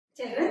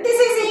Children, this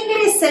is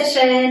English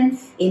session.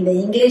 In the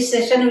English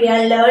session, we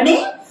are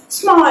learning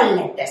small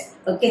letters.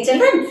 Okay,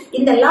 children.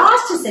 In the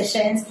last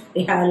sessions,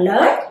 we have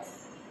learned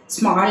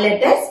small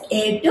letters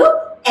A to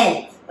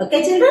L.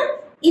 Okay, children.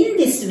 In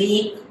this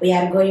week, we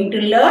are going to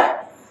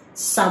learn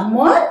some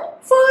more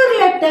 4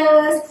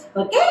 letters.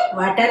 Okay,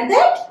 what are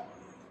that?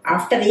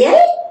 After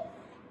L,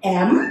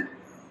 M,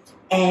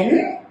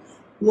 N,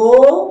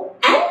 O,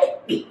 and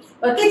P.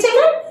 Okay,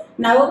 children.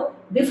 Now,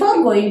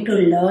 before going to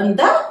learn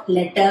the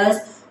letters,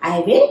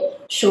 I will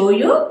show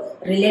you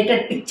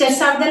related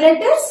pictures of the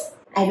letters.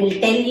 I will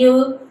tell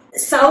you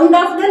sound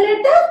of the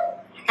letter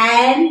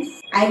and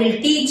I will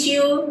teach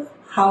you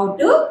how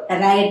to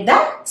write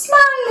the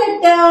small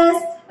letters.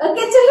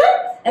 Okay, children?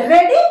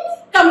 Ready?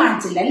 Come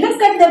on, children.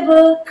 Look at the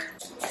book.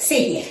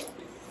 See here.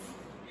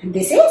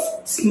 This is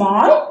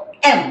small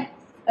m.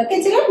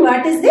 Okay, children?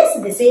 What is this?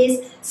 This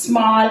is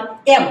small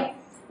m.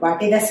 What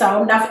is the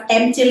sound of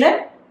m,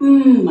 children?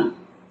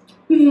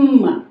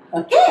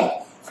 Okay.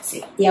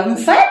 See, M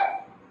for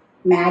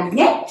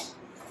magnet,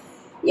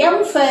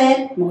 M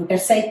for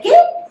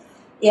motorcycle,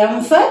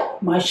 M for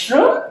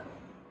mushroom,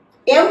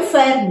 M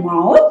for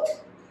mouth,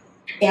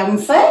 M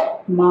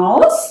for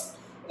mouse,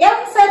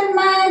 M for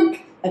mug.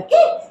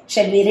 Okay.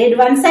 Shall we read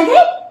once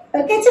again?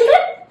 Okay,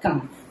 children?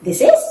 Come.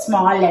 This is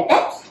small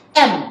letter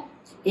M.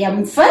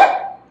 M for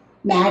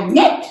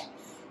magnet,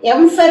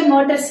 M for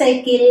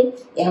motorcycle,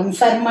 M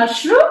for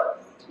mushroom,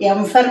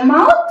 M for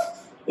mouth,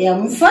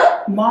 M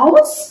for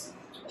mouse,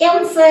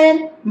 M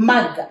for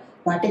mug.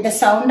 What is the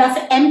sound of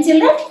M,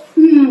 children?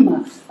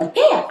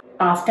 Okay.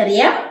 After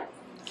M,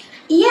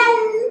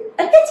 N.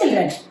 Okay,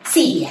 children.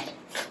 See here.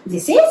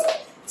 This is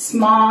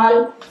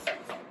small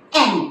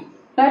N.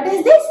 What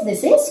is this?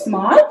 This is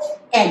small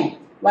N.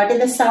 What is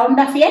the sound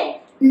of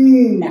N?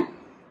 N.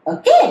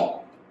 Okay.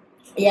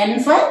 N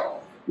for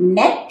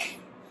neck.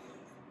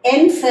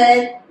 N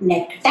for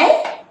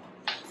necktie.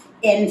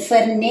 N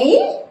for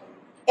nail.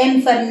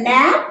 N for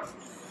nap.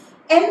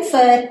 N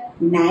for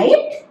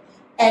night.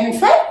 N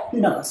for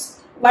nose.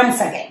 Once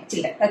again,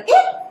 children.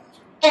 Okay.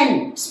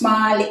 N,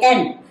 small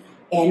n.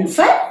 N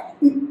for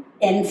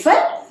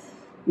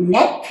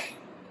neck.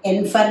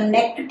 N for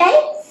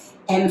necktie.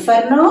 N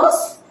for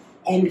nose.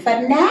 N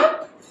for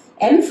nap.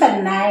 N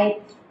for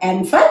night.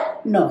 N for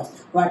nose.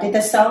 What is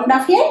the sound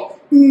of N?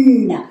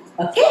 N.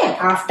 Okay.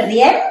 After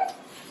N,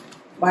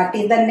 what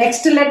is the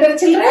next letter,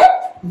 children?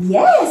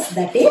 Yes,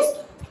 that is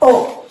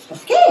O.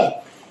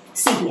 Okay.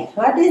 See here.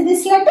 What is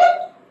this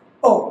letter?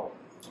 O.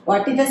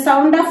 What is the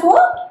sound of O?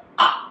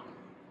 A.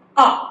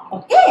 A.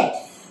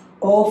 Okay.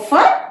 O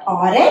for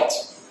orange.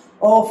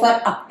 O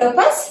for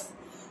octopus.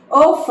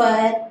 O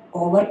for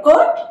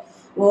overcoat.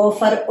 O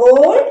for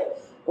old.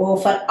 O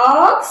for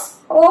ox.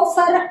 O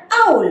for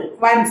owl.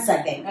 Once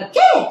again.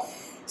 Okay.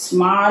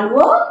 Small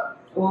O.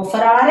 O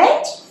for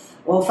orange.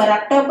 O for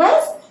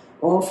octopus.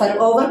 O for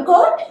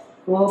overcoat.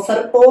 O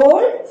for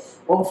old.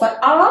 O for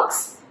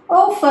ox.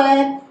 O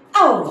for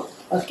owl.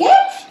 Okay.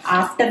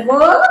 After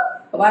O,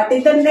 what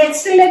is the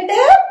next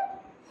letter?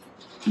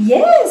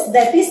 Yes,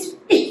 that is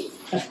P.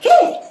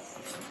 Okay.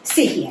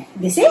 See here.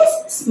 This is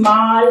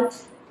small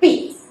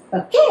P.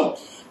 Okay.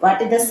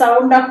 What is the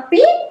sound of P?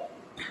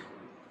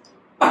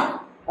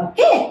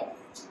 Okay.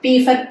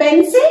 P for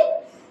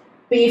pencil.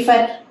 P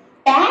for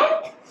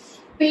tank.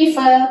 P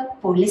for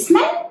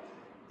policeman.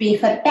 P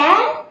for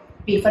tan.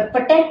 P for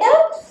potato.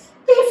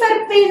 P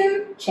for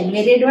pin. Shall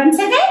we read once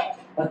again?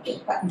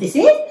 Okay. This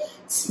is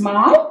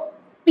small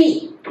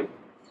P.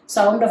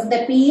 Sound of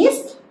the P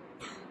is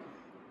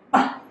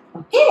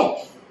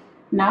okay.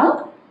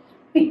 Now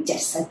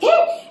pictures.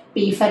 Okay.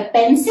 P for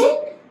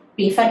pencil.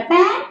 P for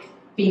pen.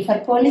 P for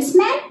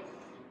policeman.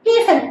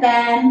 P for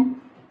pan.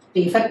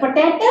 P for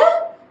potato.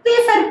 P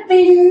for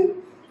pin.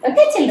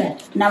 Okay, children.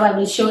 Now I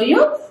will show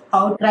you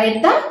how to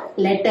write the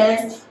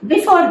letters.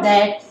 Before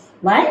that,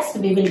 once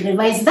we will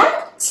revise the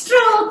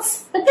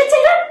strokes. Okay,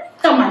 children.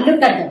 Come on,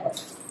 look at the book.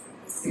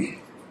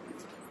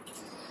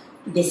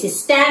 This is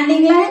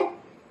standing line,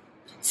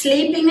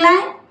 sleeping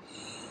line,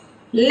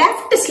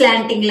 left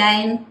slanting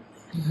line,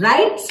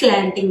 right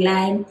slanting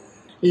line,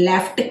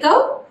 left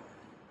curve,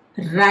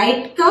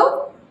 right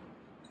curve,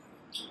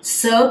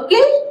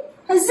 circle,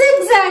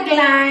 zigzag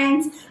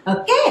lines.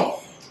 Okay.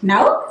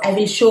 Now I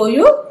will show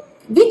you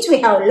which we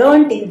have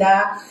learnt in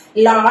the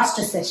last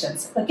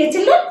sessions. Okay,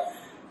 children?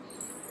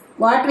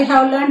 What we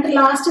have learnt in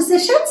last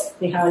sessions?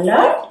 We have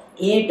learnt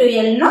A to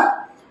L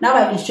now. Now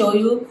I will show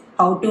you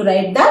how to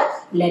write the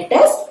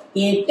letters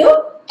A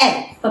to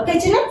L. Okay,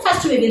 children?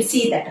 First we will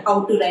see that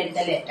how to write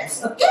the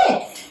letters.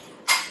 Okay.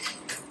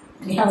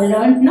 We have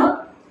learned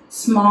now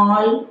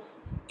small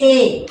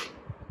a.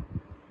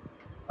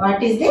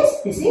 What is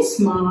this? This is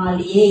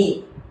small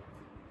a.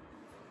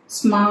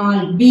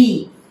 Small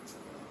b.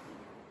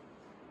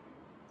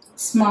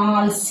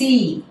 Small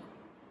c.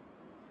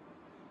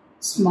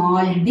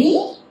 Small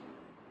d.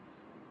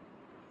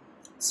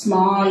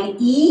 Small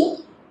e.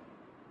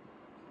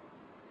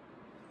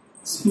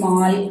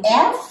 Small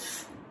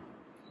f.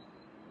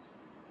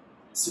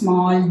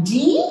 Small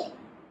g.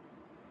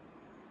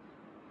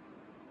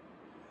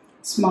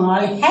 small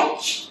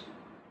h,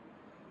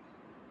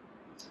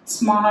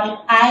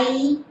 small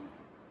I,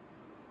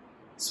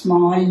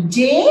 small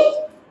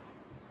j,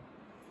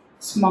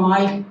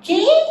 small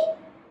k,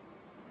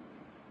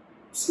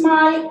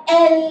 small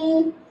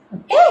l.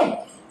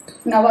 Okay.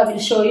 Now I will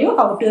show you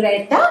how to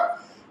write the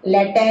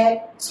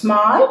letter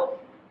small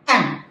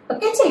m.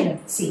 Okay, children.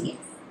 See here.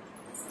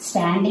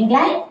 Standing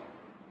line,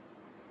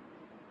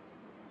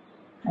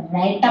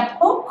 right up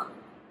hook,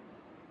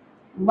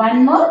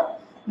 one more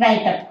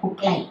right up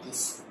hook like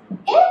this.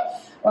 Okay.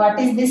 What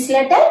is this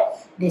letter?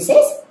 This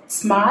is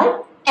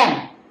small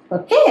m.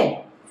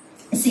 Okay.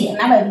 See,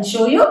 now I will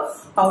show you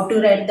how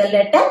to write the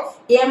letter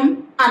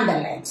M on the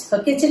lines.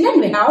 Okay, children,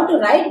 we have to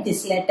write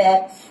this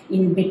letter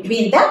in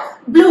between the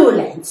blue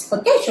lines.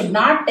 Okay, should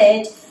not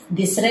touch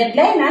this red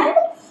line and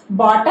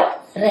bottom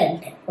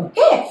red line.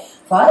 Okay,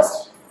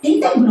 first in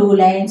the blue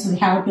lines we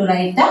have to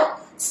write the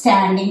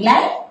standing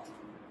line.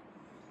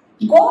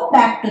 Go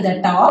back to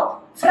the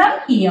top.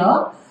 From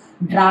here,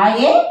 draw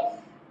a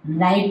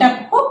right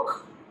up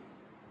hook.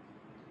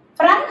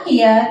 From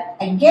here,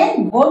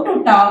 again go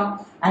to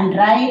top and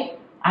write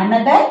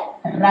another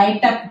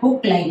right up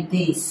hook like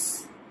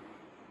this.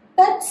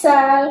 That's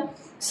all.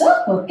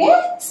 So,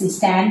 okay, see,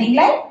 standing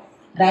line,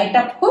 right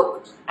up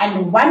hook,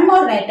 and one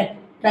more right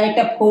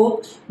up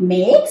hook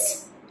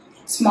makes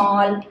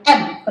small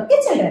m. Okay,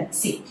 children,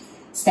 see,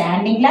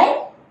 standing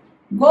line,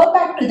 go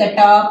back to the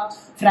top.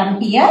 From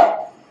here,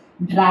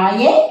 draw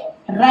a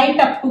right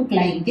up hook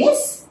like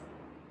this.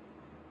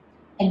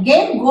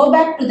 Again, go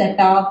back to the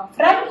top.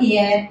 From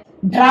here,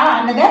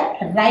 draw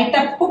another right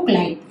up hook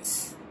like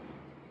this.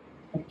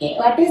 Okay,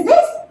 what is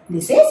this?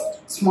 This is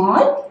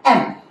small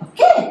m.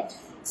 Okay,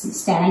 so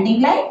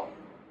standing line,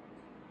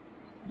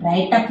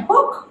 right up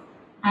hook,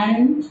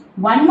 and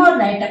one more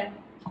right up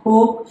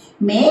hook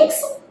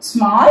makes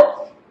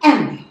small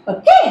m.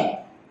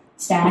 Okay,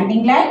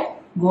 standing line,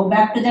 go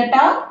back to the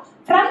top.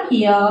 From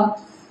here,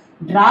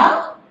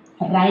 draw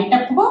right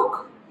up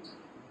hook.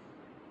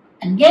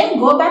 Again,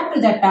 go back to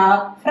the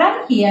top.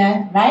 From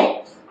here,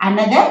 write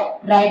another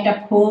right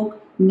up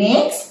hook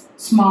makes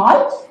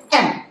small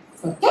m.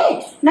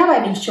 Okay, now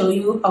I will show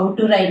you how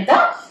to write the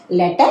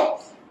letter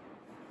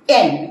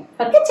N.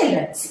 Okay,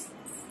 children.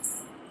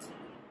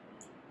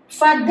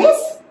 For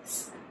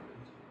this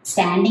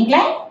standing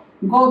line,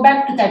 go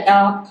back to the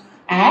top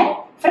and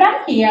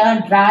from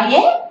here draw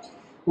a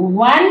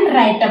one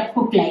right up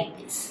hook like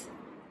this.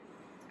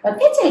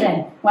 Okay,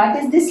 children. What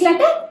is this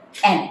letter?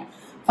 N.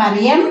 For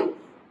M,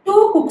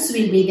 two hooks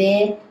will be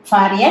there.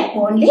 For N,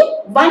 only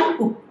one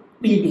hook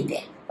will be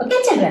there. Okay,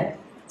 children.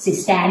 See,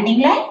 standing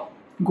line.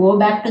 Go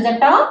back to the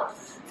top.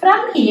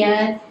 From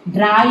here,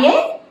 draw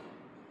a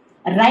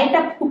right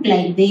up hook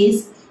like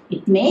this.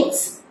 It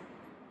makes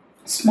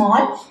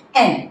small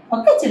n.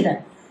 Okay,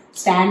 children.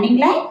 Standing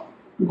line.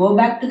 Go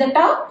back to the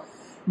top.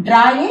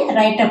 Draw a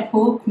right up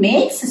hook.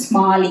 Makes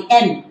small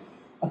n.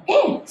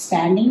 Okay.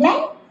 Standing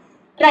line.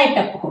 Right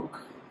up hook.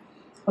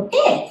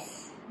 Okay.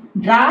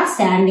 Draw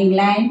standing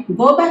line.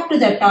 Go back to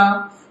the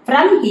top.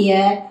 From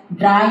here,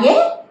 draw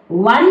a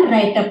one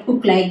right up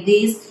hook like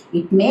this.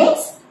 It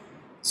makes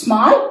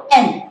small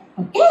n.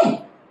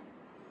 Okay.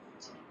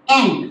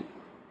 N.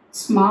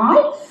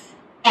 Small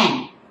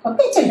n.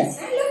 Okay, children.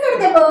 Look at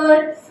the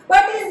board.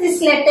 What is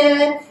this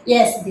letter?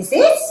 Yes, this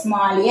is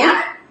small m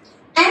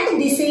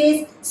and this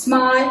is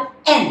small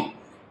n.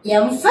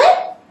 M for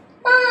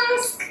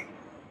mask.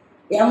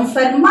 M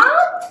for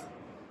mouth.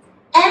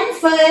 N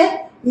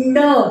for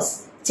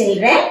nose.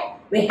 Children,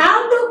 we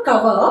have to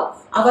cover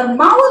our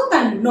mouth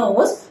and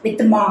nose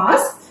with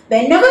mask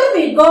whenever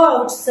we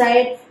go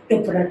outside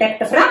to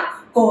protect from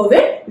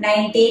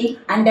COVID-19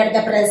 under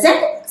the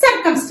present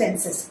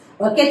circumstances.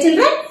 Okay,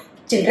 children?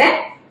 Children,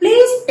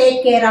 please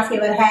take care of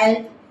your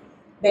health.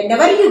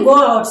 Whenever you go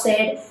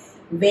outside,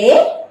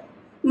 wear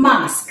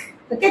mask.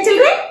 Okay,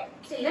 children?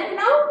 Children,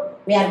 now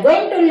we are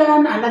going to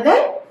learn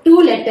another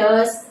two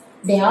letters.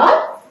 They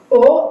are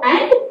O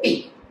and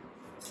P.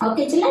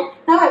 Okay, children?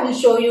 Now I will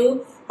show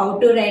you how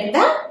to write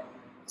the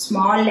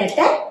small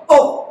letter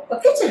O.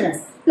 Okay,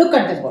 children? Look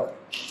at the board.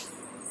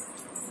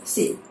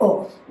 See,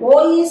 O.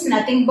 O is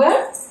nothing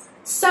but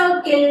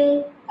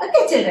circle.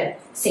 Okay, children.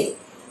 See,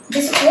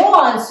 this O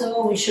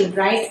also we should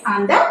write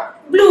on the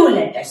blue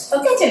letters.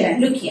 Okay, children.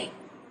 Look here.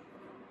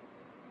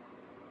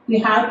 We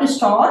have to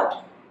start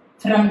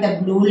from the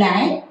blue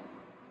line.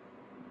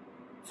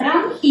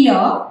 From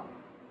here,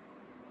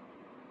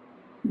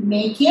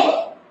 make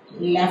a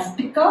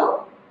left curve.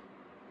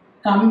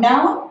 Come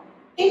down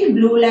till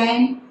blue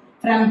line.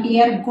 From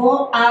here,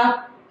 go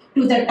up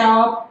to the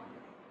top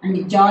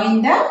and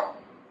join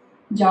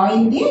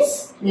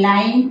this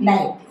line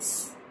like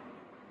this.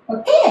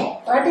 Okay,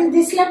 what is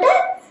this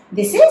letter?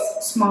 This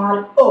is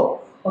small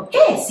O.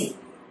 Okay, see.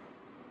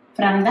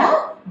 From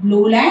the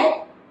blue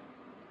line,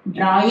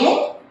 draw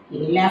a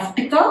left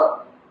curve.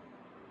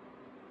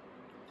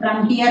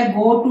 From here,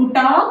 go to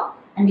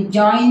top and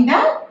join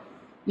the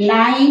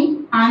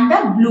line on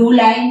the blue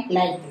line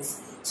like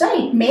this. So,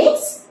 it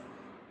makes,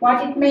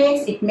 what it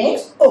makes? It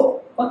makes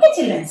O. Okay,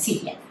 children, see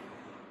here.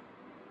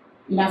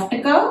 left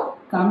curve,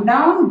 come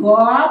down, go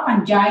up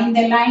and join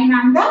the line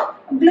on the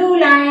blue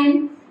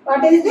line.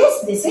 What is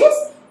this? This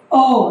is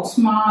O,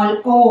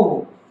 small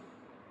O.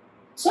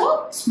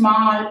 So,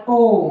 small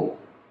O,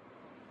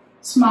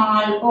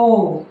 small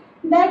O.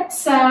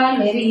 That's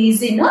very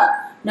easy, no?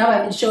 Now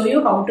I will show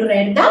you how to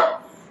write the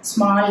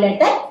small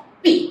letter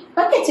P.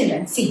 Okay,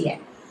 children, see here.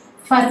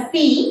 For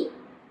P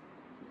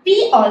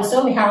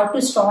also we have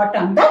to start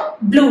on the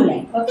blue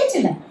line. Okay,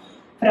 children.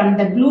 From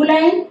the blue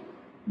line,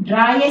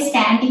 draw a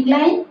standing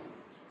line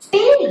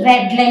till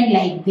red line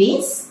like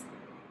this.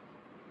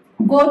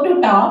 Go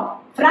to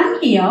top.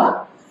 From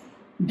here,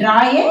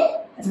 draw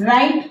a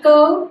right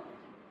curve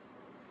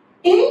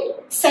till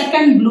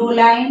second blue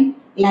line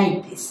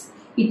like this.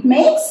 It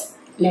makes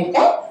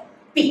letter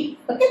P.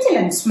 Okay,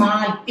 children,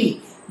 small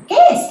P.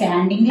 Okay,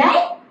 standing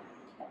line,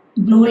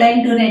 blue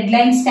line to red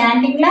line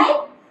standing line.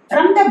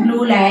 From the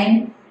blue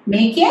line,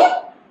 make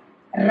a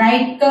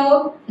right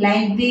curve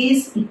like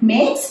this. It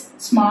makes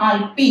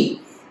small P.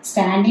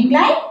 Standing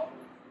line,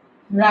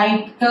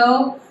 right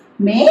curve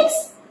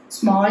makes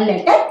small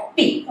letter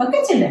P.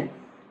 Okay, children.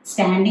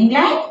 Standing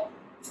line,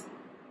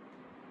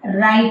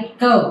 right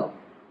curve.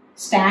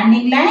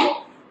 Standing line,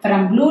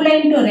 from blue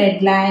line to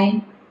red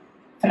line.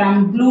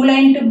 From blue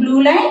line to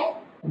blue line,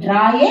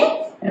 draw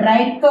a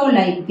right curve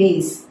like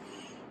this.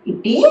 It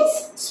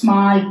is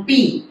small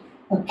P.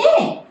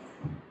 Okay.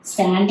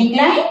 Standing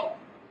line,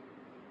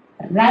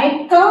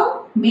 right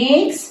curve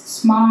makes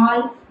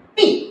small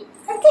P.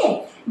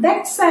 Okay.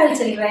 That's all,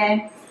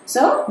 children.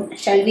 So,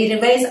 shall we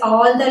revise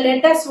all the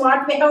letters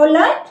what we have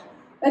learnt?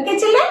 Okay,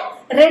 children.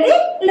 Ready?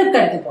 Look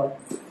at the board.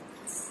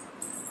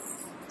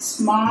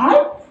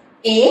 Small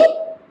A,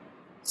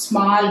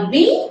 small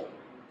B,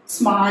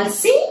 small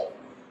C,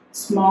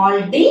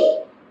 small d,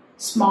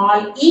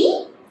 small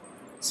e,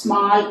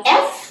 small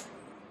f,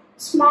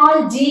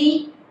 small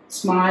g,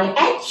 small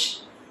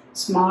h,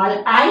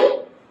 small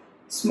I,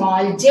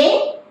 small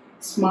j,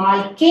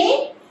 small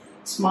k,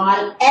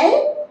 small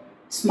l,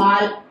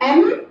 small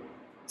m,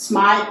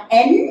 small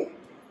n,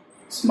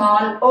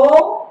 small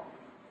o,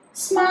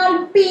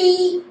 small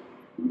p.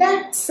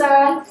 That's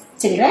all,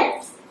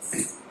 children.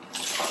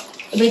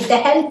 With the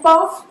help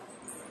of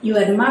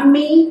your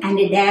mummy and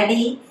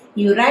daddy,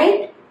 you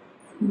write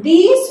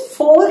these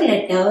 4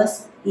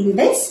 letters in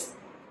this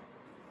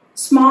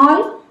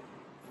small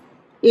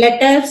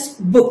letters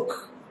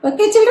book.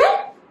 Okay,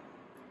 children?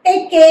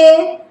 Take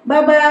care.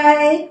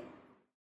 Bye-bye.